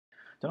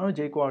ကျွန်တော်တို့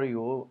jQuery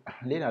ကို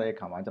လေ့လာတဲ့အ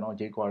ခါမှာကျွန်တော်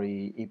jQuery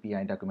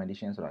API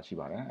documentation ဆိုတာရှိ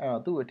ပါတယ်အဲ့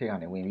တော့သူ့အထက်က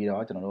နေဝင်ပြီး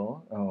တော့ကျွန်တော်တို့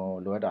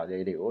လိုအပ်တာ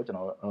လေးတွေကိုကျွန်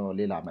တော်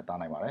လေ့လာမှတ်သား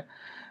နိုင်ပါတယ်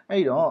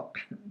အဲ့တော့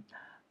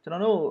ကျွန်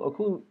တော်တို့အ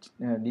ခု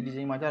ဒီ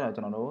ချိန်မှာကြာတော့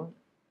ကျွန်တော်တို့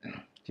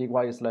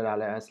jQuery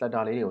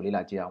Selector လေးတွေကိုလေ့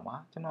လာကြည့်အောင်ပါ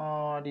ကျွန်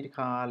တော်ဒီတစ်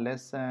ခါ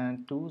lesson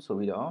 2ဆို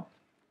ပြီးတော့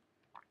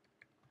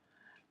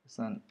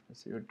lesson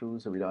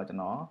 02ဆိုပြီးတော့ကျွန်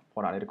တော်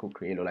folder လေးတစ်ခု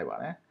create လုပ်လိုက်ပါ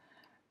တယ်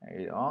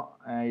အဲ့တော့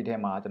အဲ့ဒီထဲ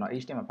မှာကျွန်တော်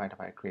HTML file တစ်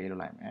file create လု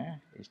ပ်လိုက်မယ်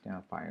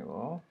HTML file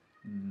ကို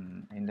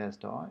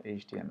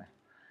index.html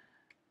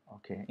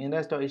okay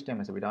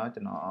index.html ဆိုပြီးတော့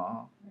ကျွန်တော်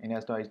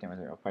index.html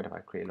ဆိုပြီးတော့ file တစ်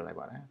file create လုပ်လိုက်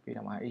ပါတယ်ပြီး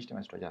တော့မှ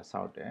HTML structure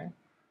ဆောက်တယ်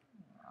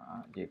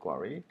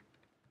jQuery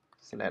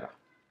Selector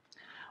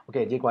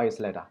okay jQuery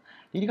Selector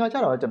ဒီတစ်ခါကျ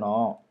တော့ကျွန်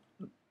တော်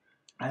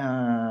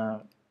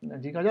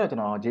ဒီခါကျတော့ကျွ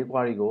န်တော်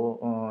jQuery ကို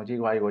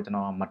ကျွန်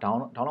တော်မ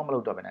download မလု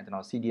ပ်တော့ဘဲနဲ့ကျွန်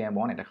တော် CDN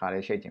ပေါ်နဲ့တခါ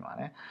လေးရှိတ်ချင်ပါ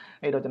တယ်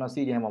အဲ့တော့ကျွန်တော်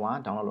CDN ပေါ်မှာ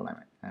download လုပ်နိုင်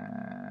မယ်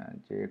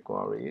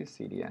jQuery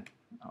CDN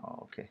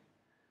okay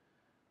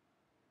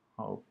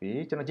ဟုတ်ပြီ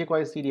ကျွန်တော်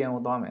jQuery CDN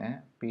ကိုသွားမယ်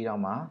ပြီး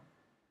တော့မှ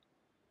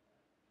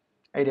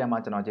အဲ့ဒီမှာ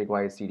ကျွန်တော်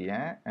jQuery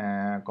CDN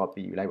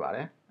copy ယူလိုက်ပါတ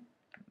ယ်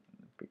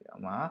ပြီး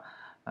တော့မှ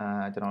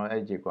ကျွန်တော်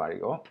အဲ့ jQuery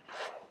ကို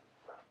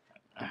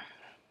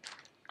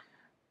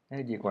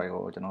အဲ့ jQuery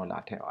ကိုကျွန်တော်လာ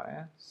ထည့်ပါတ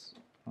ယ်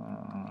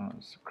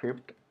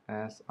script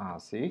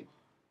src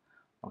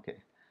okay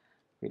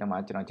ပြီးတော့မှ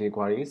ကျွန်တော်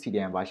jQuery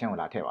CDN version ကို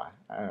လာထည့်ပါတယ်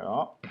အဲ့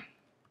တော့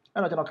ကျွ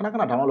န်တော်ခဏခ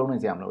ဏ download လုပ်နေ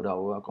စရာမလိုတော့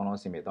ဘူးအကုန်လုံး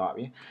အဆင်ပြေသွား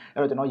ပြီ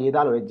အဲ့တော့ကျွန်တော်ရေး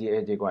သားလို့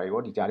jQuery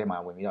ကိုဒီကြားထဲမှာ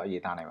ဝင်ပြီးတော့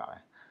ရေးသားနိုင်ပါမ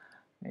ယ်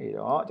အဲ့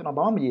တော့ကျွန်တော်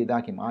ဘာမှမရေး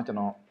သားခင်မှာကျွန်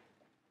တော်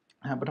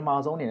ပထမ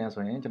ဆုံးအနေနဲ့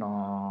ဆိုရင်ကျွန်တော်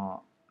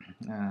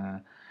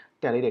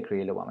တက်လေးတွေ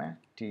create လုပ်ပါမယ်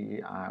div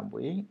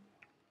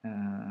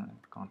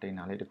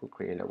container လေးတစ်ခု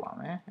create လုပ်ပါ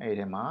မယ်အဲ့ဒီ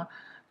ထဲမှာ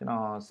ကျွန်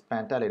တော်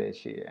span တက်လေးတွေ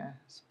ရှိတယ်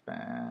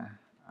span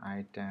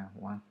item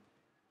 1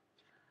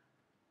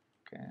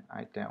 okay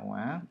item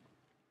 1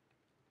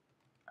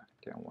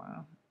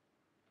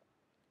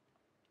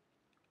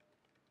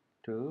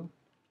 2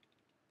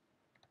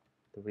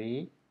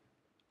 3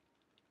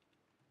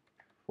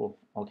 4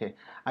 okay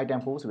item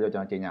 4ဆိုပြီးတော့ကျွ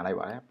န်တော်ကြီးညာလိုက်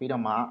ပါတယ်ပြီး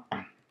တော့မှ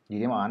ဒီ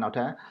ထဲမှာနောက်ထ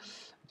ပ်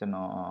ကျွန်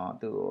တော်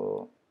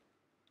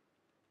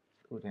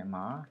သူ့ထဲ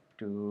မှာ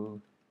2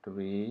 3 4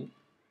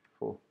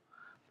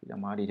ပြီး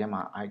တော့မှဒီထဲ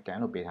မှာ item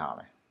လို့ပေးထားပါ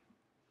မယ်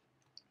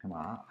ဒီ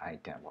မှာ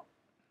item ပေါ့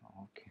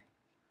okay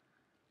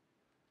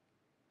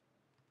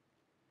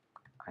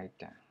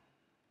item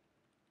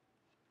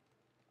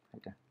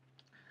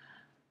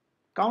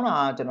ကောင်းတာ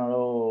ကျွန်တော်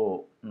တို့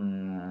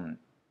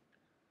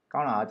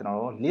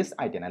list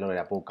item နဲ့လုပ်ရ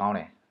တာပိုကောင်းတ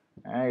ယ်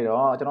အဲဒီ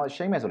တော့ကျွန်တော်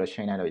ရှင်းမယ်ဆိုလို့ရှ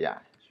င်းလိုက်လို့ရတယ်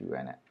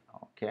UN နဲ့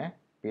okay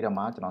ပြီးတော့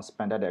မှကျွန်တော်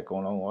span တက်တဲ့အကု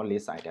န်လုံးကို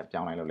list item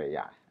ပြောင်းလိုက်လို့လည်းရ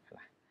တယ်ဟုတ်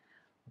လား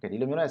okay ဒီ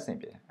လိုမျိုးလည်းအဆင်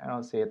ပြေအဲ့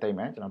တော့ save သိမ့်မ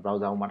ယ်ကျွန်တော်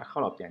browser မှာတစ်ခါ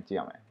တော့ပြန်ကြည့်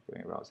ရမယ်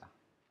ဒီ browser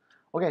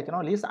okay ကျွန်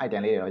တော် list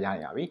item လေးတွေတော့ရ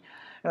နေပါပြီ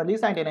အဲ့တော့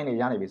list item တွေ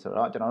ရနေပြီဆို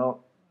တော့ကျွန်တော်တို့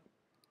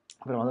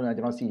ပထမဆုံး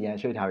ကျွန်တော် CDN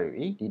ရွှေ့ထားပြီ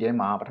ဒီထဲ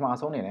မှာပထမ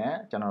ဆုံးအနေနဲ့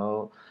ကျွန်တော်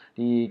တို့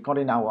ဒီ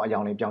container ကိုအကြော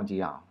င်းလေးပြောင်းကြ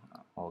ည့်ရအောင်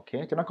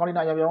okay ကျွန်တော်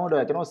container ပြောင်း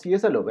လို့ကျွန်တော်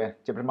CSS လို့ပဲ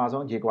ပထမ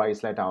ဆုံး jQuery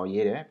Selector ကို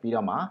ရေးတယ်ပြီး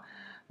တော့မှ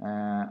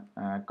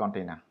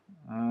container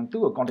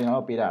သူ့ကို container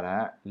လို့ပေးတာက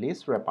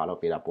list wrapper လို့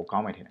ပေးတာပိုကော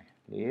င်းမယ်ထင်တယ်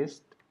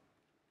list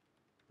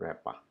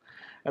wrapper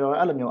အဲ့တော့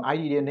အဲ့လိုမျိုး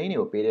ID တွေ name တွေ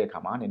ကိုပေးတဲ့အခါ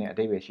မှာနည်းနည်းအ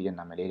ဓိပ္ပာယ်ရှိတဲ့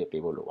နာမည်လေးတွေ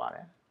ပေးဖို့လိုပါတ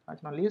ယ်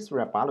ကျွန်တော် list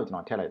wrapper လို့ကျွန်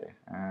တော်ထည့်လိုက်တယ်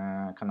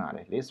ခဏ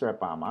လေး list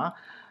wrapper မှာ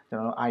ကျွန်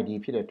တော်တို့ ID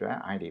ဖြစ်တဲ့အတွက်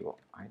ID ပေါ့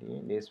ID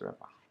list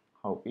wrapper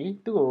ဟုတ်ပြီ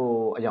သူ့ကို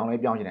အကြောင်း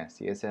လေးပြောင်းချင်တယ်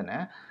CSS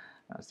နဲ့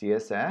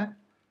CSS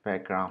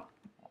background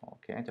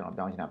okay ကျွန်တော်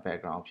ပြောင်းချင်တာ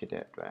background ဖြစ်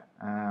တဲ့အတွက်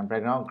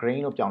background green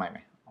လို့ပြောင်းလိုက်မ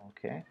ယ်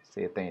okay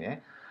စေသိမ့်တယ်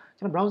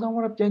ကျွန်တော် browser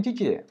မှာပြန်ကြည့်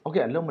ကြည့်တယ်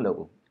okay အလုပ်မလုပ်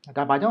ဘူး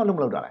ဒါဘာကြောင့်အလုပ်မ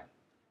လုပ်တာလဲ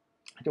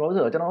ကျွန်တော်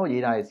တို့ဆိုတော့ကျွန်တော်တို့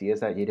ရေးထားတဲ့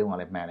CSS ရေးတုန်းက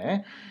လည်းမှန်တယ်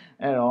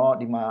အဲ့တော့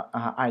ဒီမှာ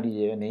ID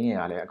ရဲ့ name တွေ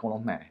ကလည်းအကုန်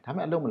လုံးမှန်တယ်ဒါပေ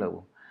မဲ့အလုပ်မလုပ်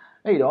ဘူး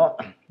အဲ့တော့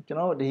ကျွန်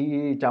တော်တို့ဒီ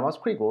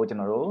JavaScript ကိုကျွန်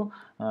တော်တို့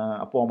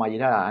အပေါ်မှာ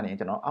ရေးထားတာကနေ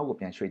ကျွန်တော်အောက်ကို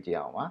ပြန်ရွှေ့ကြည့်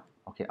အောင်ပါ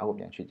okay အောက်ကို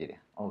ပြန်ရွှေ့ကြည့်တယ်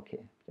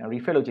okay ကျွန်တော်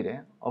refresh လုပ်ကြည့်တယ်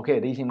okay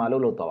ဒီအချိန်မှာလု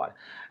ပ်သွားပါတယ်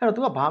အဲ့တော့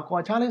तू ကဘာကွာ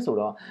ခြားလဲဆို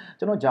တော့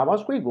ကျွန်တော်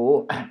JavaScript ကို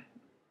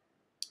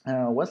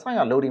website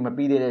က loading မ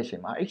ပြီးသေးတဲ့အချိ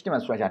န်မှာ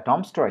HTML structure DOM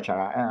structure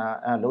က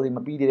loading မ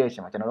ပြီးသေးတဲ့အချိ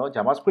န်မှာကျွန်တော်တို့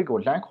JavaScript ကို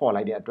လှမ်းခေါ်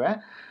လိုက်တဲ့အတွက်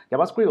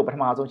JavaScript ကိုပထ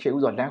မဆုံးခြေဥ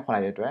စွာလှမ်းခေါ်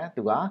လိုက်တဲ့အတွက်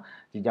သူက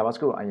ဒီ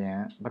JavaScript ကိုအရင်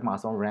ပထမ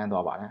ဆုံး run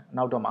သွားပါတယ်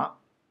နောက်တော့မှ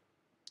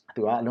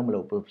သူကအလုံးမ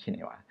လုံးဖြစ်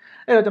နေပါတယ်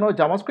အဲ့တော့ကျွန်တော်တို့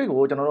JavaScript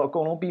ကိုကျွန်တော်တို့အကု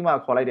န်လုံးပြီးမှ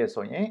ခေါ်လိုက်တယ်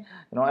ဆိုရင်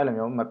ကျွန်တော်အဲ့လို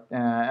မျိုး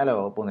အဲ့လို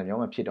ပုံစံ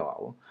မျိုးမဖြစ်တော့ပါ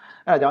ဘူး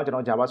အဲ့ဒါကြောင့်ကျွန်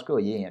တော် JavaScript ကို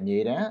ရေးရင်အမြဲ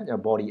တမ်း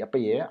body အပိ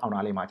တ်ရဲ့အောက်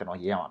နားလေးမှာကျွန်တော်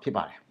ရေးရမှာဖြစ်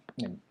ပါတယ်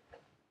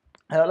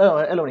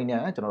အဲ့လိုနည်း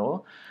နဲ့ကျွန်တော်တို့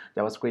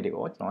JavaScript တွေ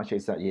ကိုကျွန်တော်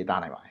ရှေ့ဆက်ရေး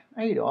သားနိုင်ပါတယ်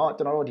အဲ့ဒီတော့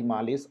ကျွန်တော်တို့ဒီမှာ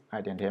list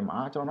item ထဲမှာ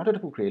ကျွန်တော်နောက်တ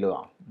စ်ခု create လုပ်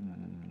အောင်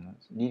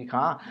ဒီ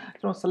ခါ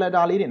ကျွန်တော်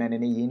selector လေးတွေနဲ့န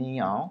ည်းနည်းရင်းနှီး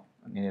အောင်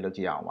နည်းနည်းလုပ်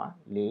ကြည့်အောင်ပါ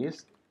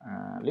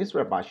list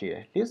wrapper ရှိတ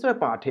ယ် list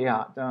wrapper အထက်က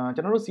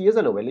ကျွန်တော်တို့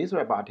CSS လို့ပဲ list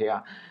wrapper အထက်က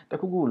တ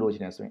ခုခုလိုချ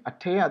င်တယ်ဆိုရင်အ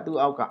ထက်ကသူ့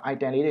အောက်က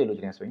item လေးတွေလို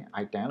ချင်တယ်ဆိုရင်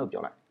item လို့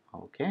ပြောလိုက်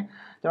okay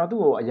ကျွန်တော်သူ့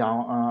ကိုအရောင်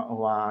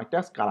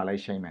text color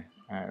လေးရှင်းမယ်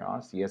အဲ့တော့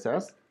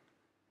CSS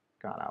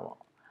color ပေါ့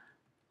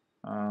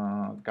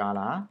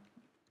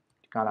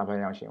color ပဲ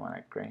ရောက်ရှင်းပါ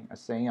လိုက် green အ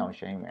စိမ်းအောင်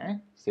ရှင်းမယ်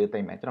စေးသိ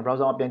မ့်မယ်ကျွန်တော်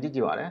browser မှာပြန်ကြည့်ကြ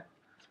ည့်ပါလေ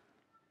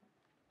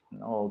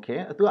okay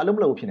သူကအလုံးမ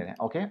လုံးဖြစ်နေတယ်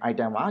okay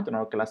item မှာကျွန်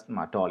တော်တို့ class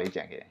မှာ door လေး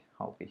ကြံခဲ့တယ်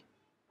ဟုတ်ပြီ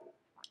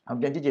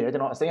ပြန်ကြည့်ကြည့်တယ်ကျွ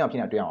န်တော်အစိမ်းအောင်ဖြ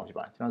စ်နေတွေ့အောင်ဖြစ်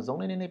ပါတယ်ကျွန်တော် zone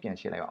လေးနည်းပြန်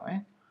ရှင်းလိုက်ပါမယ်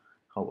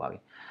ဟုတ်ပါပြီ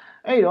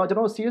အဲ့တော့ကျွန်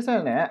တော်တို့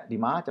CSS နဲ့ဒီ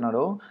မှာကျွန်တော်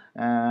တို့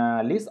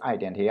list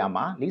item ထဲရ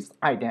မှာ list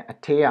item အ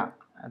ထဲက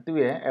သူ့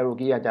ရဲ့ arrow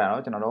key ကကြ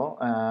တော့ကျွန်တော်တို့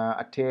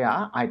အထဲက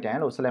item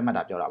လို့ select မှတ်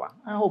တာပြောတာပါ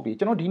ဟုတ်ပြီ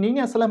ကျွန်တော်ဒီနည်း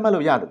နဲ့ select မှတ်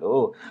လို့ရတယ်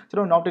လို့ကျွန်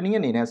တော်နောက်တနည်း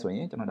အနေနဲ့ဆိုရ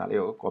င်ကျွန်တော်ဒါလေး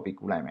ကို copy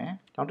ကူးလိုက်မယ်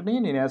နောက်တနည်း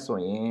အနေနဲ့ဆို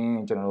ရင်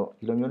ကျွန်တော်တို့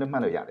ဒီလိုမျိုးနဲ့မှ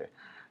တ်လို့ရတယ်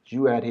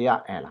UL ထဲက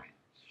airline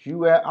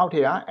UL အောက်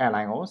ထဲက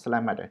airline ကို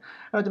select မှတ်တယ်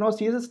အဲ့တော့ကျွန်တော်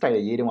CSS style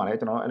ရေးတုန်းကလည်း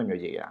ကျွန်တော်အဲ့လို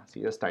မျိုးရေးခဲ့တာ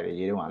CSS style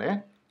ရေးတုန်းကလည်း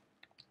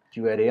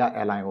UL တွေက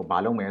airline ကိုဘာ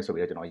လုပ်မယ်ဆို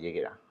ပြီးတော့ကျွန်တော်ရေး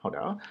ခဲ့တာဟုတ်တ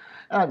ယ်နော်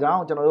အဲ့ဒါကြော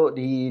င့်ကျွန်တော်တို့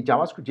ဒီ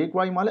JavaScript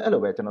jQuery မှာလည်းအဲ့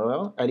လိုပဲကျွန်တော်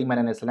တို့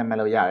element နဲ့ select မှတ်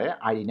လို့ရတယ်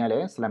ID နဲ့လ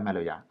ည်း select မှတ်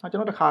လို့ရတယ်ကျွန်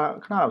တော်တစ်ခါ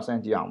ခဏတော့စ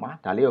မ်းကြည့်အောင်ပါ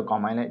ဒါလေးကို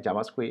combine နဲ့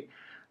JavaScript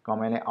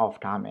combine နဲ့ off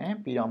ထားမယ်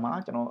ပြီးတော့မှ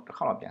ကျွန်တော်တစ်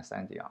ခါတော့ပြန်စ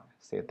မ်းကြည့်အောင်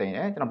စေသိနေတ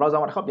ယ်ကျွန်တော် browser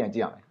မှာတစ်ခါပြန်ကြ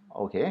ည့်အောင်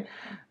okay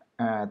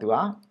သူက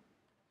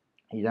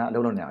ဒီကအလု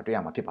ပ်လုပ်နေတာတွေ့ရ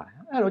မှာဖြစ်ပါတယ်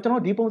အဲ့တော့ကျွန်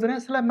တော်ဒီပုံစံနဲ့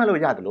select မှတ်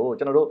လို့ရတယ်လို့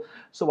ကျွန်တော်တို့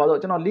ဆိုပါတော့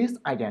ကျွန်တော် list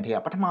item ထဲက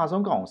ပထမ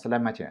ဆုံးကောင်ကို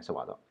select မှတ်ချင်တယ်ဆို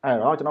ပါတော့အဲ့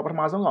တော့ကျွန်တော်ပထ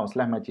မဆုံးကောင်ကို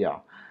select မှတ်ကြည့်အော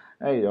င်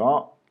အဲ့တော့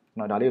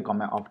ကျွန်တော်ဒါလေးကို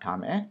comment off ထား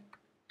မယ်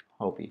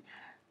ဟုတ်ပြီ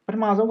ပထ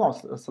မဆုံးကောင်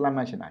select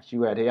မှတ်ချင်တာ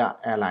URL ထဲက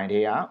airline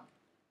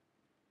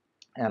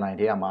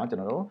ထဲကမှာကျွန်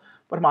တော်တို့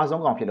ပထမ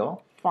ဆုံးကောင်ဖြစ်လို့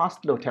first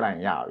လို့ထည့်လိုက်ရ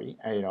င်ရပြီ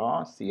အဲ့တော့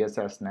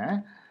CSS နဲ့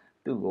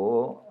သူ့ကို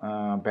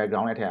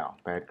background နဲ့ထည့်အောင်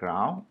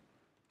background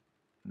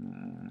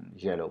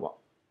yellow ပေါ့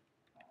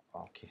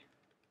okay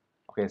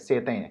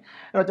စေးသိမ့်တယ်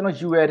အဲ့တော့ကျွန်တော်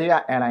URL ထဲက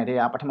airline ထဲ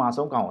ကပထမ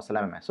ဆုံးကောင်ကို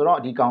select မယ်ဆိုတော့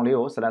ဒီကောင်လေး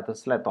ကို select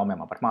တော့မယ်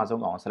မှာပထမ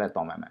ဆုံးကောင်ကို select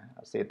တော့မယ်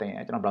စေးသိမ့်တ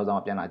ယ်ကျွန်တော် browser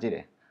မှာပြန်လာကြည့်တ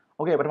ယ်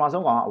okay ပထမ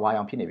ဆုံးကောင်ကအဝါ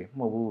ရောင်ဖြစ်နေပြီ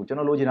မဟုတ်ဘူးကျွန်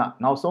တော်လိုချင်တာ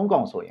နောက်ဆုံးကော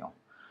င်ဆိုရင်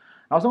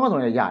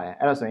ရတယ်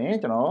အဲ့တော့ဆိုရင်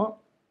ကျွန်တော်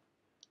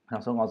နော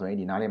က်ဆုံးကောင်ဆိုရင်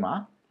ဒီနားလေးမှာ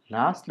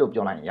last လို့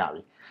ပြောလိုက်ရင်ရ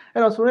ပြီ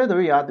အဲ့တော့ဆိုတဲ့သူ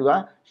တွေကသူက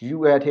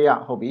URL ထဲက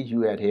ဟုတ်ပြီ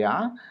URL ထဲက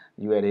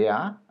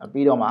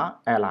ပြီးတော့မှ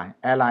airline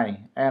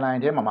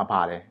ထဲမှာ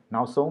ပါတယ်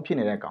နောက်ဆုံးဖြစ်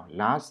နေတဲ့ကောင်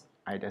last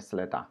item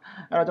selector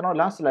အဲ့တော့ကျွန်တော်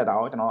last selector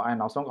ကိုကျွန်တော်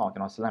နောက်ဆုံးကောင်ကိုကျွ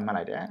န်တော် select မှတ်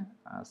လိုက်တယ်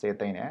စေး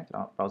သိမ့်တယ်ကျွန်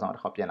တော် browser မှာတ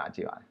စ်ခါပြန်လာကြ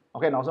ည့်ပါတယ်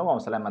okay နောက်ဆုံးကောင်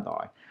ကို select မှတ်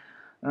တော့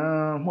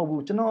မဟုတ်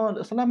ဘူးကျွန်တော်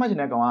select မှတ်ချင်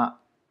တဲ့ကောင်က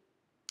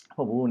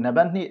ဟုတ်ဘူး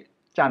number 2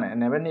ကြာနေ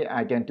number 2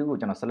 item 2ကို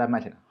ကျွန်တော် select မှ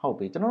တ်ချင်တာဟုတ်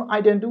ပြီကျွန်တော်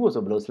item 2ကို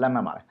ဆိုဘယ်လို select မှ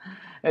တ်မှာလဲ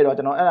အဲ့တော့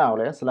ကျွန်တော်အဲ့ဒါကို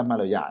လည်း select မှတ်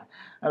လို့ရတယ်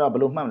အဲ့တော့ဘ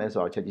ယ်လိုမှတ်မလဲဆို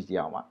တော့ချက်ကြည့်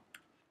အောင်ပါ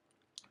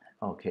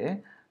okay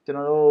ကျွန်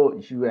တော်တို့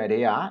URL တွေ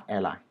က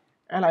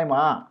airline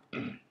မှာ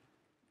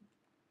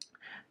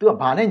သူက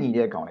ဘာနဲ့ညီ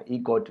တဲ့ကောင်လဲ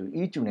equal to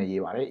each နဲ့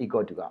ရေးပါတယ်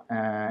equal to က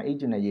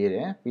each နဲ့ရေးတ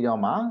ယ်ပြီးတော့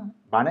မှ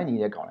ဘာနဲ့ညီ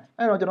တဲ့ကောင်လဲ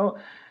အဲ့တော့ကျွန်တော်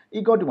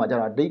equal to မှာကျ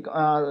တော့ဒီ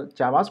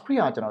JavaScript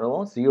ကကျွန်တော်တို့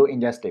0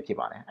 index တွေဖြစ်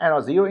ပါတယ်အဲ့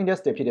တော့0 index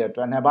တွေဖြစ်တဲ့အ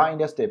တွက် number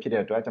index တွေဖြစ်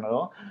တဲ့အတွက်ကျွန်တော်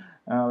တို့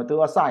သူ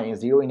ကစရင်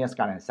0 index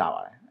ကနေစပါ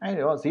တယ်အဲ့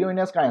တော့0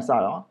 index ကနေစ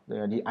တော့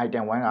ဒီ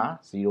item 1က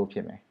0ဖြ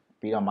စ်မယ်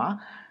ပြီးတော့မှ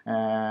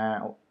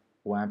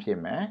1ဖြစ်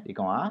မယ်ဒီ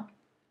ကောင်က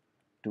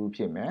2ဖြ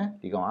စ်မယ်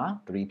ဒီကောင်က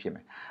3ဖြစ်မ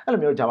ယ်အဲ့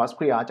လိုမျိုး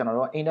JavaScript ကကျွန်တော်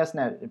တို့ index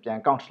နဲ့ပြန်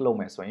count လုပ်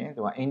မယ်ဆိုရင်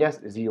သူက index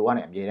 0က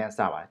နေအမြဲတမ်းစ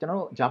ပါတယ်ကျွန်တော်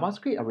တို့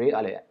JavaScript array က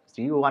လည်း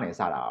0ကနေ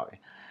စတာပါပဲ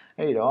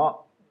အဲ့ဒီတော့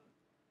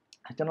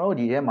ကျွန်တော်တို့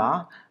ဒီထဲမှာ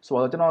ဆို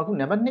တော့ကျွန်တော်အခု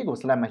number 2ကို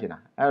select မှတ်ချင်တာ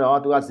အဲ့တော့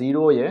သူက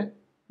0ရယ်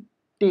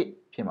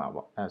1ဖြစ်မှာ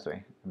ပေါ့အဲ့ဆိုရ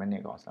င် number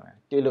 2ကို select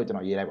 1လို့ကျွန်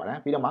တော်ရေးလိုက်ပါတယ်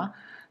ပြီးတော့မှ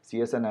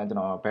CSS နဲ့ကျွန်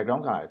တော်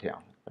background color ထည့်အော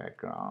င်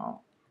background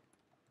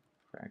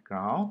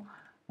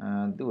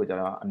သူ့ကိုကျွန်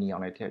တော်အနီအော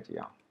င်လေးထည့်ကြည့်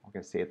အောင်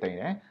okay စေးသိမ့်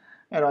တယ်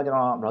အဲ့တော့ကျွန်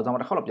တော် browser မှာ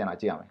တစ်ခါတော့ပြန်လာ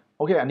ကြည့်ရမယ်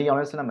okay အနီအောင်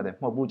လေး select မှတ်တယ်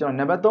မဟုတ်ဘူးကျွန်တော်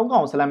number 3ကော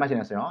င် select မှတ်ချင်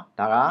တယ်ဆိုတော့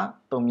ဒါက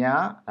3မြ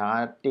ဒါက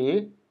1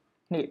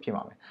 2ဖြစ်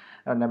ပါမယ်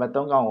အဲ့တော့ number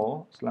 3ကောင်ကို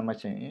select မှတ်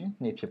ချင်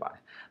2ဖြစ်ပါတ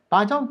ယ်ဘာ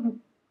ကြောင့်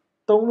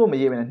3လို့မ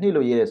ရေးဘဲနဲ့2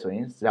လို့ရေးရဆိုရ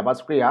င်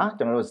JavaScript က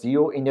ကျွန်တော်တို့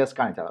0 index က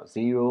နေကြတော့0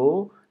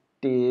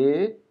 1 2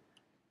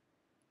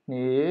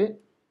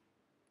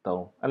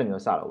 3အဲ့လို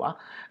မျိုးစတော့ပါ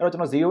အဲ့တော့ကျွ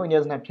န်တော်0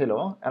 index နဲ့ဖြစ်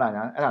လို့အဲ့ဒါ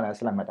နဲ့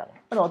select မှတ်တာ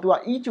အဲ့တော့ तू က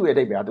each ရဲ့အ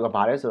ဓိပ္ပာယ်က तू က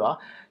ဘာလဲဆိုတော့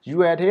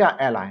URL ထဲက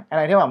airline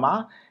ထဲမှာ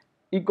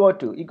equal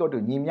to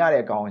ညီမျှ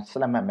တဲ့အကောင်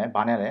select မှတ်မယ်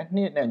ဘာနဲ့လဲ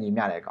2နဲ့ညီ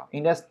မျှတဲ့အကောင်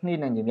index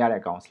 2နဲ့ညီမျှတဲ့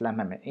အကောင် select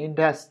မှတ်မယ်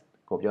index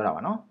ကိုပြောတာ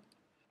ပါနော်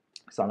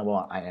စာလုံးပေါ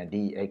င်း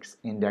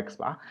index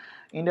ပါ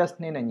index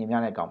 2နဲ့ညီမျှ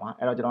တဲ့အကောင်ပါ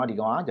အဲ့တော့ကျွန်တော်ကဒီ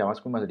ကောင်က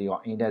JavaScript မှာဆိုဒီကော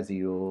င် index 0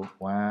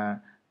 1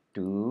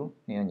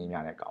 2နဲ့ညီမျှ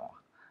တဲ့အကောင်ပါ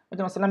ကျွန်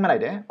တော် select မှတ်လို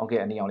က်တယ် okay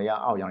အနီအောင်လေးက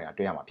အောက်ရောင်လေးက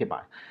တွေ့ရမှာဖြစ်ပါ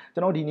တယ်ကျွ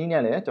န်တော်ဒီနည်း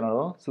နဲ့လည်းကျွန်တော်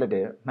တို့ select တ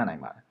ယ်မှတ်နို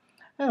င်ပါတယ်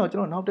အဲ့တော့ကျွန်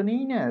တော်နောက်တန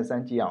ည်းနဲ့စ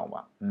မ်းကြည့်အောင်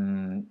ပါ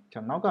ကျွ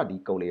န်တော်နောက်ကဒီ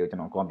code လေးကိုကျွ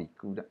န်တော် copy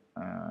ကူးတယ်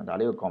ဒါ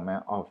လေးကို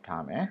comment off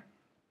ထားမယ်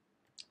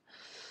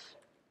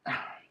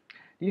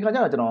ဒီခါကျ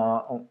တော့ကျွန်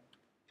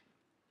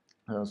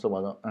တော်ဆိုပါ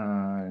တော့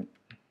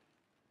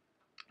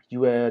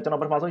URL ကျွန်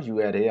တော်ပထမဆုံး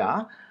URL တွေက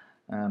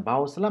ဘာ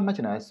ကို select မှတ်ချ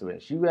င်တာလဲဆိုရင်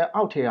URL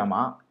အောက်ထဲကမှ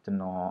ကျွန်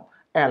တော်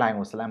airline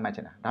ကို select မှတ်ချ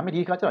င်တာဒါပေမဲ့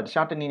ဒီခါကျတော့တ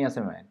ခြားတနည်းနဲ့ဆ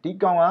က်မယ်ဒီ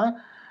ကောင်က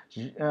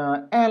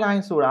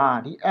airline ဆိုတာ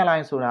သူ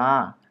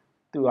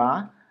က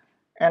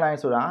airline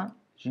ဆိုတာ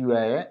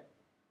URL ရဲ့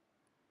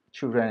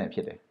children တွေဖြ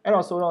စ်တယ်အဲ့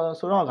တော့ဆိုတော့က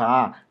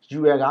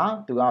URL က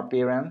သူက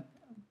parent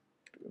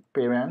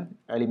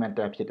element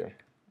ဖြစ်တယ်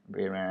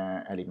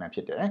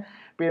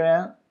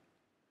parent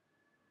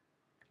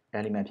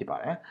element ဖြစ်ပါ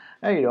တယ်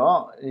အဲ့ဒီတော့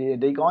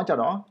ဒီကောင်ကကျ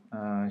တော့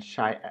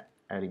child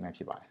element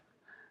ဖြစ်ပါတယ်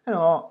အဲ့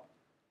တော့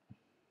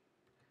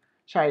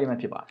shy element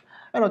ဖြစ်ပါတယ်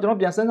အဲ့တော့ကျွန်တော်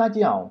ပြန်စဉ်းစားကြ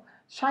ည့်အောင်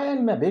shy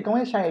element ဘယ်ကောင်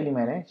ရဲ့ shy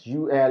element လဲ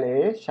UL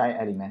shy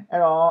element အဲ့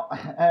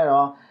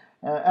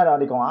တော့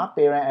ဒီကောင်က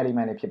parent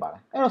element လေးဖြစ်ပါတ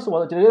ယ်အဲ့တော့ဆို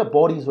တော့ကျွန်တော်တို့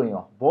body ဆိုရင်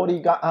ရော body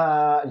က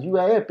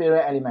UL ရဲ့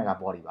parent element က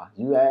body ပါ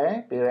UL ရဲ့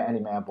parent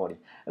element က body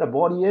အဲ့တော့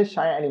body ရဲ့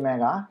shy element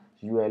က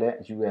UL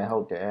ဟု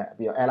တ်တယ်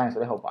ပြီးတော့ airline ဆို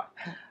လည်းဟုတ်ပါတယ်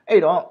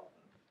အဲ့တော့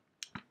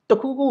တ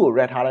ခုခုကို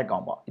red ထားတဲ့ကော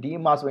င်ပေါ့ဒီ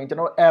မှာဆိုရင်ကျွန်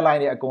တော် airline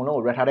တွေအကုန်လုံး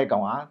ကို red ထားတဲ့ကော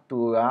င်ကသူ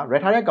က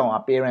red ထားတဲ့ကောင်က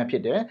parent ဖြ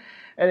စ်တယ်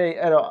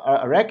အဲ့တော့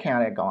red ခံရ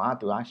တဲ့ကောင်က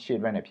သူက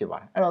children နဲ့ဖြစ်ပါ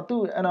တယ်အဲ့တော့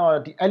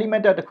ဒီ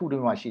element tag တစ်ခုတ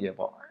ည်းမှာရှိတယ်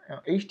ပေါ့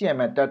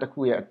HTML tag တစ်ခု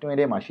ရဲ့အတွင်း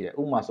ထဲမှာရှိတယ်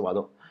ဥပမာဆိုပါ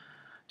တော့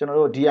ကျွန်တော်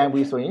တို့ div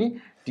ဆိုရင်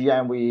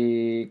div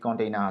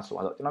container ဆို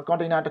ပါတော့ကျွန်တော်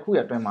container တစ်ခု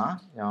ရဲ့အတွင်းမှာ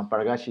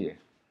paragraph ရှိတယ်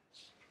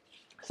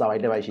server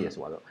တစ်ပိုင်းရှိတယ်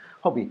ဆိုပါတော့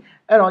ဟုတ်ပြီ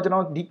အဲ့တော့ကျွန်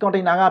တော်ဒီ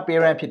container က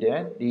parent ဖြစ်တယ်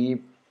ဒီ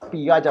p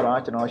ကကြတော့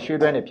ကျွန်တော်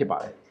children နဲ့ဖြစ်ပါ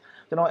တယ်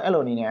ကျွန်တော်အဲ့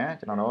လိုအနေနဲ့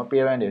ကျွန်တော်တို့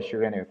parent တွေ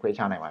children တွေခွဲ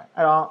ခြားနိုင်ပါတယ်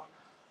အဲ့တော့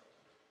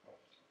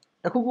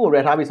တစ်ခုခုကို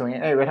red ထားပြီဆိုရ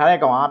င်အဲ့ red ထားတဲ့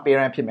ကောင်က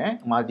parent ဖြစ်မယ်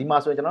ဒီမှာ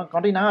ဆိုရင်ကျွန်တော်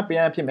container က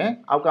parent ဖြစ်မယ်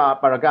အောက်က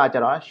paragraph ကကြ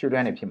တော့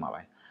children တွေဖြစ်မှာ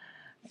ပဲ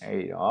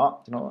အဲ့တော့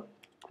ကျွန်တော်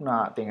ခုန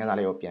သင်ခန်းစာ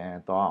လေးကိုပြန်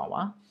သွားအောင်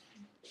ပါ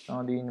ကျွန်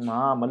တော်ဒီမှာ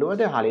မလိုအပ်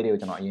တဲ့ဟာလေးတွေကို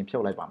ကျွန်တော်အရင်ဖြု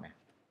တ်လိုက်ပါမယ်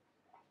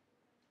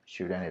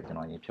children တွေကျွန်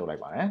တော်အရင်ဖြုတ်လို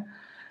က်ပါတယ်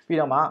ပြီး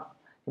တော့မှ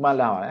ဒီမှာ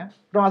လာပါတယ်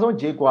ပထမဆုံး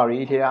jQuery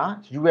ထဲက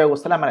UL ကို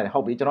select မှတ်လိုက်တယ်ဟု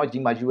တ်ပြီကျွန်တော်ဒီ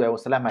မှာ UL ကို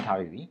select မှတ်ထား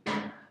ပြီ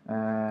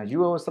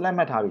UL ကို select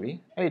မှတ်ထားပြီ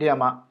အဲ့ဒီထဲ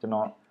မှာကျွန်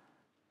တော်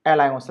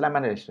airline ကို select မှ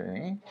တ်တယ်ဆိုရ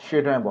င်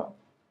children ပေါ့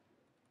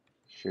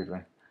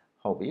children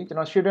ဟုတ်ပြီကျွန်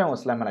တော် children ကို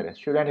select မှတ်လိုက်တယ်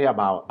children ထဲက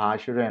ဘာ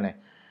children လဲ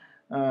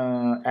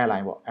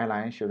airline ပေါ့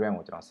airline children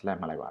ကိုကျွန်တော် select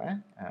မှတ်လိုက်ပါတယ်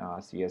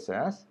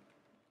CSS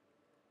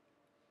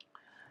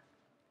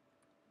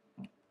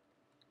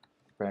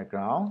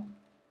background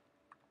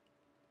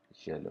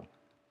yellow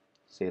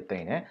စေသိ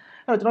မ့်တယ်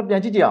အဲ့တော့ကျွန်တော်ပြ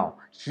န်ကြည့်ကြအောင်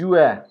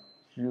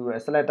UL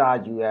selector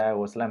UL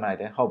ကို select မှတ်လိုက်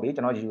တယ်ဟုတ်ပြီ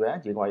ကျွန်တော် UL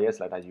jQuery ရဲ့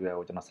selector UL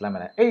ကိုကျွန်တော် select မှ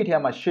တ်လိုက်အဲ့ဒီထဲ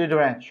မှာ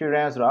children ဆို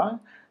တာ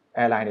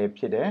airline တွေ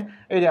ဖြစ်တယ်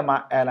အဲ့ဒီထဲမှာ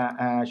airline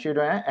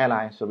children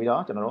airline ဆိုပြီး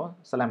တော့ကျွန်တော်တို့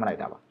select မှတ်လိုက်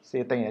တာပါစေ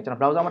သိမ့်တယ်ကျွန်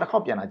တော် browser မှာတစ်ခေါ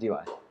က်ပြန်လာကြည့်ပါ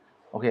တယ်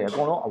okay အ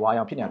ကုန်လုံးအဝါ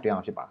ရောင်ဖြစ်နေတာတွေ့အော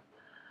င်ဖြစ်ပါတယ်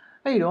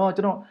အဲ့တော့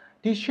ကျွန်တော်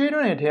ဒီ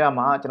children တွေထဲ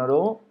မှာကျွန်တော်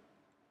တို့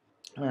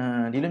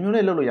ဒီလိုမျိုး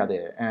လေးလုပ်လို့ရတ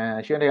ယ်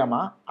children ထဲ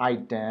မှာ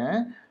item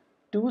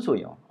 2ဆို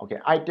ရင် okay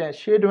item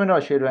children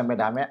တော့ children ပဲ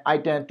ဒါပေမဲ့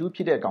item 2ဖြ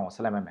စ်တဲ့အကောင်ကို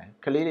select မှတ်မယ်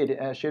ကလေးတွေ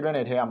children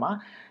တွေထဲမှာ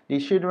ဒီ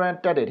children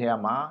tag တွေထဲ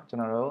မှာကျွန်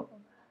တော်တို့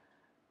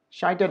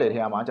shy tag တွေ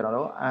ထဲမှာကျွန်တော်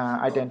တို့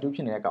item 2ဖြ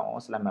စ်နေတဲ့အကောင်ကို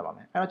select မှတ်ပါမ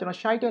ယ်အဲ့တော့ကျွန်တော်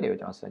shy tag တွေကို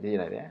ကျွန်တော် select ရေး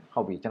လိုက်တယ်ဟု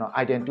တ်ပြီကျွန်တော်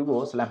item 2ကို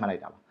select မှတ်လို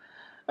က်တာပါ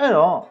အဲ့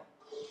တော့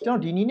ကျွန်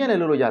တော်ဒီနည်းနဲ့လ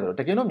ည်းလုပ်လို့ရတယ်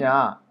တကယ်လို့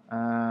များ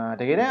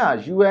တကယ်တမ်းက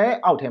UL ရဲ့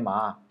အောက်ထဲမှာ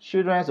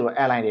children ဆိုတော့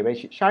airline တွေပဲ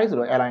ရှိ shy ဆို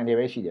တော့ airline တွေ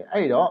ပဲရှိတယ်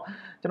အဲ့တော့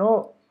ကျွန်တော်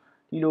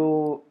ဒီလို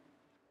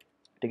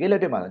တကယ်လ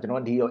က်တွေ့မှာကျွန်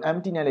တော်ဒီ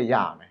empty နဲ့လည်းရရ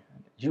မယ်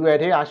UL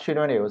ထဲက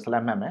children တွေကို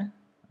select မှတ်မယ်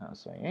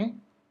ဆိုရင်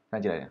စ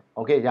မ်းကြည့်လိုက်တယ်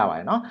okay ရပါတ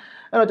ယ်เนาะ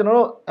အဲ့တော့ကျွန်တော်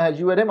တို့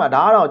UL ထဲမှာ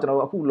ဒါကတော့ကျွန်တော်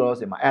တို့အခုလောလော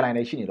ဆယ်မှာ airline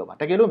တွေရှိနေလို့ပါ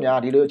တကယ်လို့များ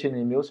ဒီလိုအခြေအ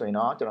နေမျိုးဆိုရင်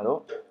တော့ကျွန်တော်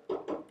တို့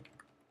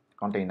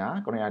container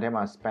ထဲ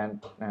မှာ span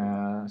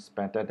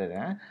တက်တယ်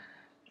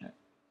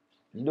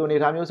ဒီလိုအနေ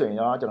ထားမျိုးဆိုရင်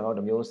တော့ကျွန်တော်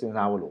တို့ဒီမျိုးစဉ်း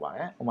စားဖို့လိုပါတ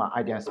ယ်ဥပမာ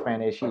item span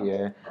တွေရှိရ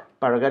ယ်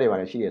paragraph တွေပါ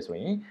တယ်ရှိရယ်ဆို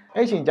ရင်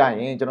အဲ့ချိန်ကျ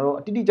ရင်ကျွန်တော်တို့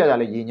အတိအကျ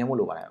လေးရေးညွှန်းဖို့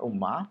လိုပါတယ်ဥပ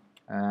မာ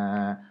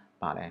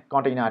ဗာလဲ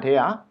container ထဲ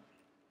က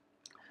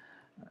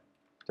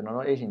ကျွန်တော်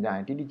တို့အဲ့ချိန်ကျရ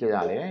င်တိတိကျကျ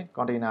လေး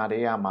container ထဲ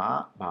ကမှာ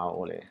ဘာ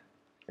ဟုတ်လဲ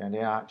ကျွန်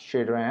တော်က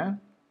children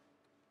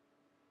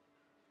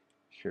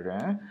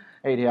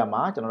အဲ့ဒီထဲ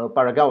မှာကျွန်တော်တို့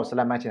paragraph ကို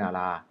select မှတ်ချင်တာ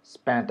လား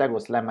span tag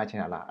ကို select မှတ်ချင်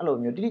တာလားအဲ့လို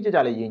မျိုးတိတိကျကျ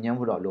လေးရေးညွှန်း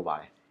ဖို့တော့လိုပါ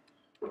တယ်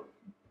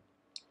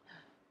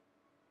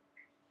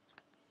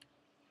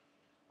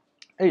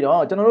အဲ့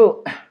တော့ကျွန်တော်တို့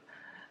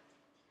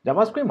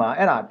JavaScript မှာ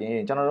အဲ့ဒါအပြင်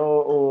ကျွန်တော်တို့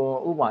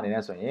ဥပမာအနေ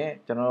နဲ့ဆိုရင်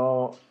ကျွန်တော်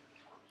တို့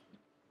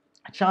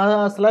အခြား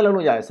select လုပ်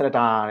လို့ရတဲ့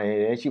selector တွေ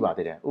ရှိပါ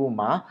သေးတယ်ဥပ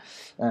မာ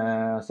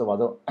ဆိုပါ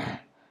တော့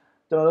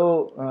ကျွန်တော်တို့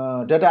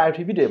data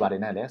attribute တွေပါတ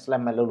ယ်နဲ့လည်း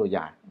select လုပ်လို့ရ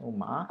တယ်ဥပ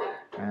မာ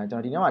ကျွန်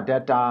တော်ဒီနေ့မှာ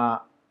data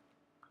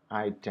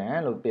item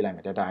လို့ပေးလိုက်မ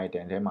ယ် data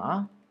item ထဲမှာ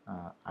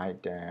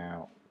item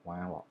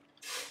 1ပေါ့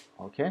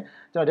okay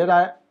ကျွန်တော် data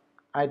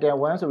item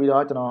 1ဆိုပြီး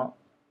တော့ကျွန်တော်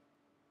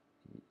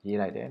ရေး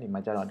လိုက်တယ်ဒီ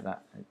မှာကျတော့ data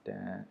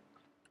item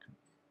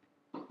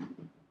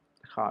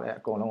ခါလဲ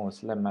အကုန်လုံးကို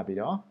select မှတ်ပြီး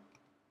တော့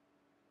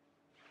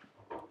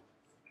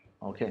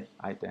okay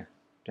item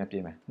ပြန်ပြ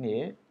င်မယ်2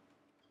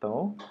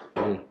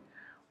 3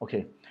 4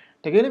 okay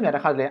တကယ်လို့များတ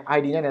စ်ခါတလေ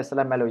ID နဲ့လည်း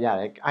select မှတ်လို့ရ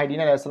တယ် ID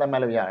နဲ့လည်း select မှ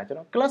တ်လို့ရတယ်ကျွန်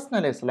တော် class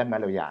နဲ့လည်း select မှ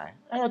တ်လို့ရတယ်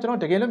အဲ့တော့ကျွန်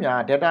တော်တကယ်လို့များ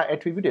data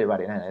attribute တွေပါ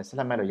တယ်နဲ့လည်း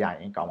select မှတ်လို့ရ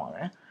ရင်ကောင်းပါမ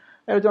ယ်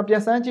အဲ့တော့ကျွန်တော်ပြ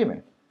န်စမ်းကြည့်မ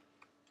ယ်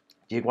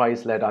jQuery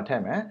selector ထ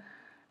ည့်မယ်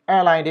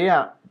airline တွေက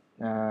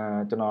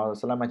ကျွန်တော်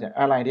select မှတ်ချင်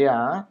airline တွေက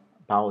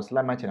ဘာကို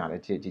select မှတ်ချင်တာလဲ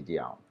ကြည့်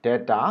အောင်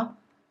data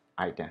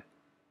item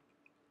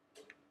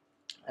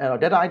အဲ့တော့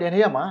data item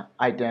တွေကမှာ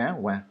item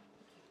 1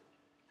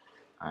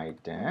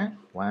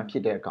ဖြ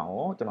စ်တဲ့အကောင်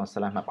ကိုကျွန်တော်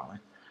select မှတ်ပါမ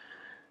ယ်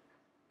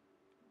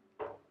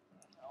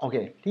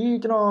okay ဒီ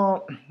ကျွန်တော်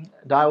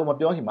ဒါကိုမ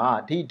ပြောခင်မှာ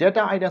ဒီ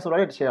data item ဆိုတာ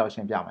လည်းတစ်ချက်တော့ရှ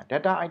င်းပြမယ်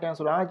data item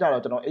ဆိုတာကကြ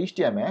တော့ကျွန်တော်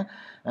HTML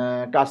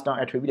custom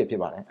attribute တွေဖြ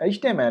စ်ပါတယ်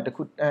HTML တ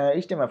ခု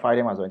HTML file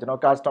ထဲမှာဆိုရင်ကျွန်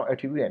တော် custom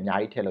attribute တွေအများ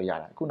ကြီးထည့်လို့ရ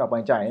တယ်အခုနောက်ပို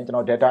င်းကျရင်ကျွန်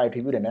တော် data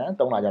attribute တွေနဲ့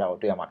သုံးလာကြတာကို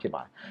တွေ့ရမှာဖြစ်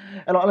ပါတယ်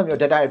အဲ့လိုမျိုး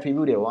data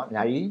attribute တွေကိုအ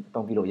များကြီးအ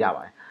သုံးပြုလို့ရ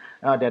ပါတယ်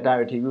အဲ့တော့ data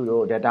attribute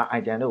တို့ data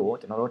item တို့ကို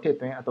ကျွန်တော်တို့ထည့်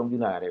သွင်းအသုံးပြု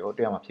လာတာတွေကို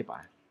တွေ့ရမှာဖြစ်ပါ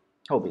တယ်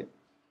ဟုတ်ပြီ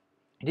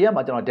ဒီက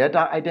မှာကျွန်တော်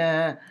data item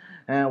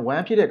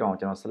 1ဖြစ်တဲ့ကောင်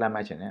ကျွန်တော် select မှ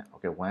တ်ချင်တယ်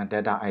okay 1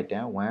 data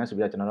item 1ဆို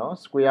ပြီးတော့ကျွန်တော်တို့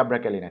square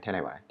bracket လေးနဲ့ထည့်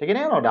လိုက်ပါတယ်တကယ်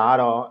တော့ဒါက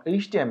တော့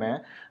HTML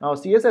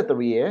CSS3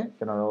 ရဲ့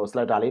ကျွန်တော်တို့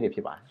selector လေးတွေဖြ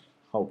စ်ပါတယ်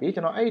ဟုတ်ပြီ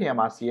ကျွန်တော်အဲ့ဒီနေရာ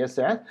မှာ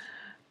CSS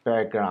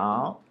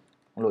background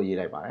လို့ရေး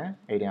လိုက်ပါတယ်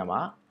အဲ့ဒီနေရာမှာ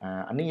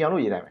အနီရောင်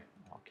လို့ရေးလိုက်မယ်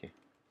okay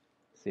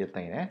စေး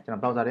သိမ့်တယ်ကျွန်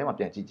တော် browser ထဲမှာ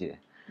ပြန်ကြည့်ကြည့်တယ်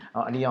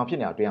အနီရောင်ဖြစ်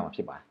နေတာတွေ့ရမှာဖြ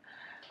စ်ပါတယ်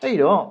အဲ့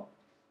တော့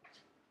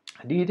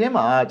ဒီအထဲ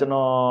မှာကျွန်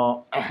တော်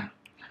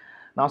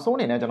နောက်ဆုံးအ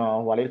နေနဲ့ကျွန်တော်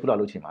ဟိုလေးတစ်ခုလောက်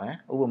လုပ်ချင်ပါတယ်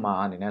ဥပမာ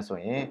အနေနဲ့ဆို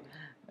ရင်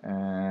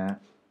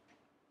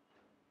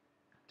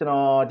ကျွန်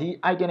တော်ဒီ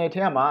item တွေ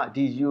ထဲမှာ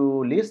ဒီ u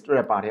list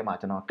wrapper ထဲမှာ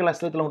ကျွန်တော် class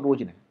လေးတစ်လုံးတိုး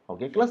ချင်တယ်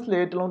okay class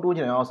လေးတစ်လုံးတိုးချ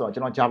င်တယ်ဆိုတော့ကျွ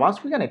န်တော်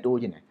javascript ကနေတိုး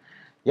ချင်တယ်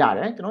ရတ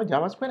ယ်ကျွန်တော်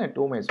javascript နဲ့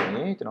တိုးမယ်ဆိုရ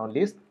င်ကျွန်တော်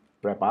list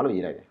wrapper လို့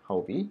ရေးလိုက်တယ်ဟု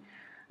တ်ပြီ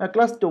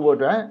class တိုးဖို့အ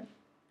တွက်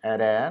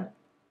add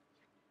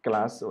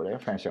class ဆိုတဲ့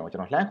function ကိုကျွ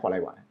န်တော်လှမ်းခေါ်လို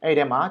က်ပါတယ်အဲ့ဒီ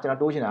ထဲမှာကျွန်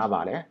တော်တိုးချင်တာက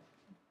ဘာလဲ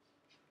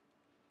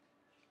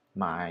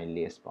my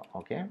list ပေါ့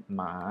okay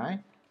my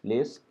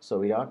list ဆို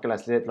ပြီးတော့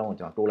class list လုံးကို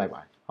ကျွန်တော်တိုးလိုက်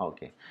ပါတယ်ဟုတ်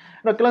ကဲ့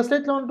အဲ့တော့ class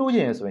list လုံးတိုးချ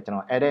င်ဆိုရင်ကျွန်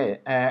တော်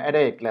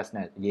edit class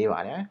နဲ့ရေးပါ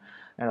တယ်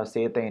အဲ့တော့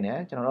save သိမ်းတယ်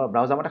ကျွန်တော်တို့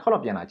browser မှာတစ်ခါ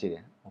တော့ပြန်လာကြည့်တ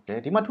ယ် okay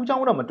ဒီမှာထူးခြား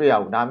မှုတော့မတွေ့ရ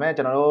ဘူးဒါပေမဲ့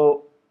ကျွန်တော်တို့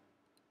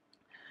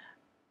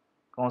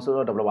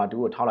console developer 2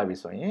ကိုထောက်လိုက်ပြီ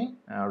ဆိုရင်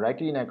right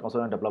click နဲ့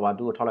console developer 2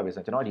ကိုထောက်လိုက်ပြီ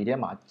ဆိုရင်ကျွန်တော်ဒီထဲ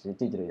မှာကြည့်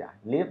ကြည့်လို့ရ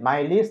တယ် my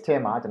list ထဲ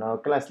မှာကျွန်တော်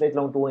class list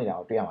လုံးတိုးနေတာ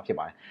ကိုတွေ့ရမှာဖြစ်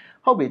ပါတယ်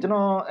ဟုတ်ပြီကျွန်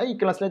တော်အဲ့ဒီ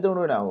class list လုံး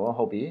တိုးနေတာကို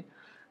ဟုတ်ပြီ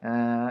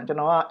ကျွန်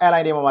တော်က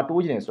align တွေမှာ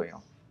တိုးချင်နေဆိုရင်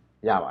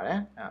ရပါတယ်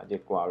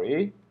jQuery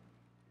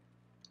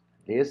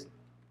list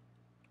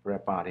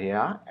wrapper တွေက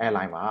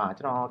align မှာ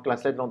ကျွန်တော် class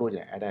လေးလုံးတိုးချ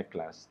င် add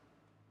class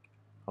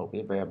ဟုတ်ပြီ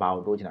ဘယ်ဘာ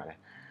ကိုတိုးချင်တာလဲ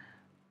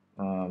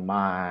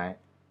my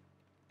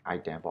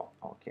item ပေါ့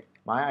okay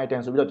my item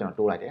ဆိုပြီးတော့ကျွန်တော်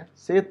တိုးလိုက်တယ်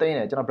save သိမ်းတ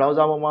ယ်ကျွန်တော်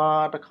browser ပေါ်မှာ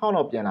တစ်ခေါက်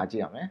တော့ပြန်လာကြ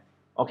ည့်ရမယ်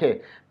okay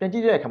ပြန်ကြ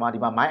ည့်တဲ့အခါမှာဒီ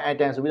မှာ my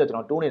item ဆိုပြီးတော့ကျွန်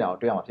တော်တိုးနေတာကို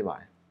တွေ့ရမှာဖြစ်ပါ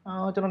တယ်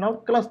ကျွန်တော်နောက်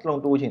class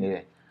လုံးတိုးချင်နေတ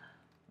ယ်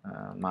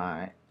my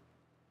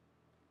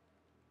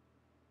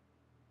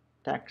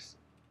text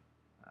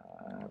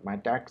my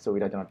text ဆို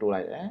ပြီးတော့ကျွန်တော်တိုး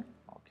လိုက်တယ်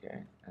okay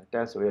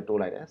text ဆိုပြီးတော့တိုး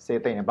လိုက်တယ်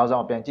save သိမ်းတယ် browser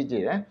မှာပြန်ကြည့်ကြ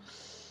ည့်တယ်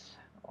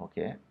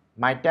okay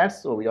my text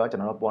ဆိုပြီးတော့ကျွ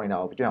န်တော်တို့ပေါ်နေတာ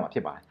ကိုတွေ့ရမှာဖြ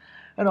စ်ပါတယ်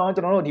အဲ့တော့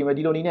ကျွန်တော်တို့ဒီ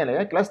လိုနည်းနဲ့လ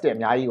ည်း class တွေအ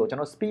များကြီးကိုကျွန်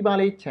တော် speed bar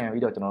လေးခြံ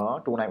ပြီးတော့ကျွန်တော်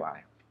တိုးနိုင်ပါတ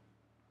ယ်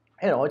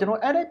အဲ့တော့ကျွန်တော်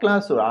edit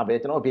class ဆိုတာပဲ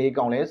ကျွန်တော်ဘေးအ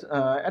ကောင့်လဲ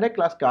edit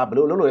class ကဘယ်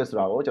လိုလုပ်လို့လဲဆို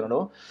တာကိုကျွန်တော်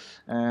တို့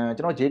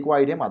ကျွန်တော်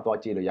jQuery ထဲမှာသွား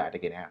ကြည့်လို့ရတယ်တ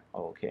ကယ်တမ်း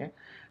okay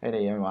အဲ့ဒီ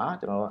ရဲမှာ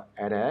ကျွန်တော်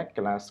edit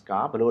class က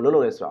ဘယ်လိုလုပ်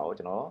လို့လဲဆိုတာကို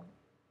ကျွန်တော်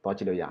သွား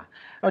ကြည့်လို့ရတယ်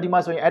အဲ့တော့ဒီမှာ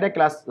ဆိုရင် edit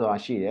class ဆိုတာ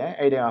ရှိတယ်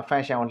အဲ့ဒီမှာ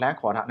function ကိုလှမ်း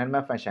ခေါ်ထား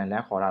element function လှ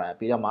မ်းခေါ်ထားတာ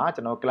ပြီးတော့မှ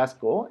ကျွန်တော် class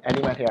ကို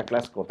element ထဲက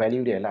class ကို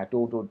value တွေလိုက်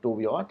တိုး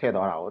ပြီးတော့ထည့်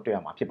သွားတာကိုတွေ့ရ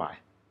မှာဖြစ်ပါတယ်